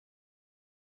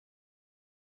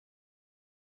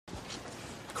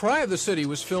Cry of the City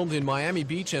was filmed in Miami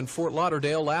Beach and Fort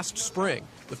Lauderdale last spring.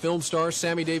 The film stars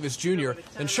Sammy Davis Jr.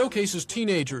 and showcases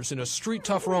teenagers in a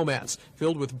street-tough romance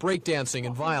filled with breakdancing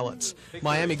and violence.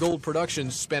 Miami Gold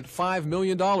Productions spent $5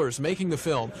 million making the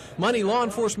film. Money law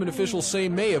enforcement officials say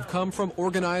may have come from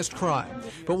organized crime.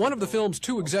 But one of the film's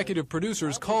two executive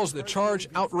producers calls the charge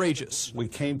outrageous. We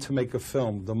came to make a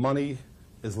film. The money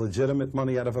is legitimate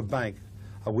money out of a bank.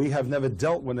 We have never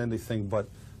dealt with anything but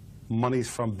monies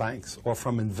from banks or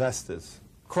from investors.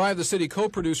 Cry of the City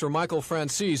co-producer Michael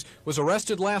Franzese was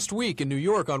arrested last week in New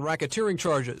York on racketeering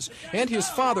charges, and his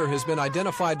father has been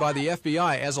identified by the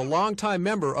FBI as a longtime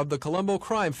member of the Colombo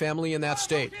crime family in that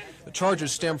state. The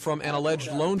charges stem from an alleged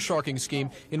loan sharking scheme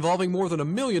involving more than $1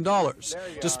 million.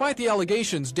 Despite the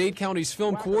allegations, Dade County's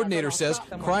film coordinator says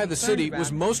Cry of the City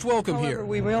was most welcome here. However,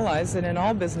 we realize that in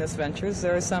all business ventures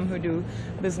there are some who do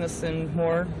business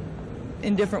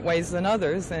in different ways than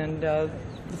others, and the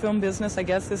film business, I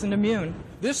guess, isn't immune.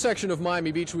 This section of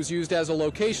Miami Beach was used as a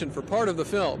location for part of the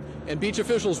film, and beach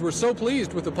officials were so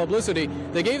pleased with the publicity,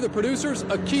 they gave the producers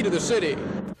a key to the city.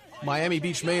 Miami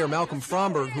Beach Mayor Malcolm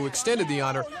Fromberg, who extended the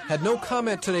honor, had no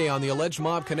comment today on the alleged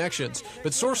mob connections,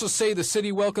 but sources say the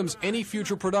city welcomes any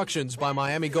future productions by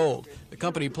Miami Gold. The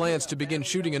company plans to begin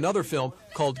shooting another film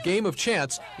called Game of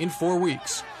Chance in 4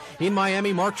 weeks. In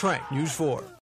Miami, Mark Trank, News 4.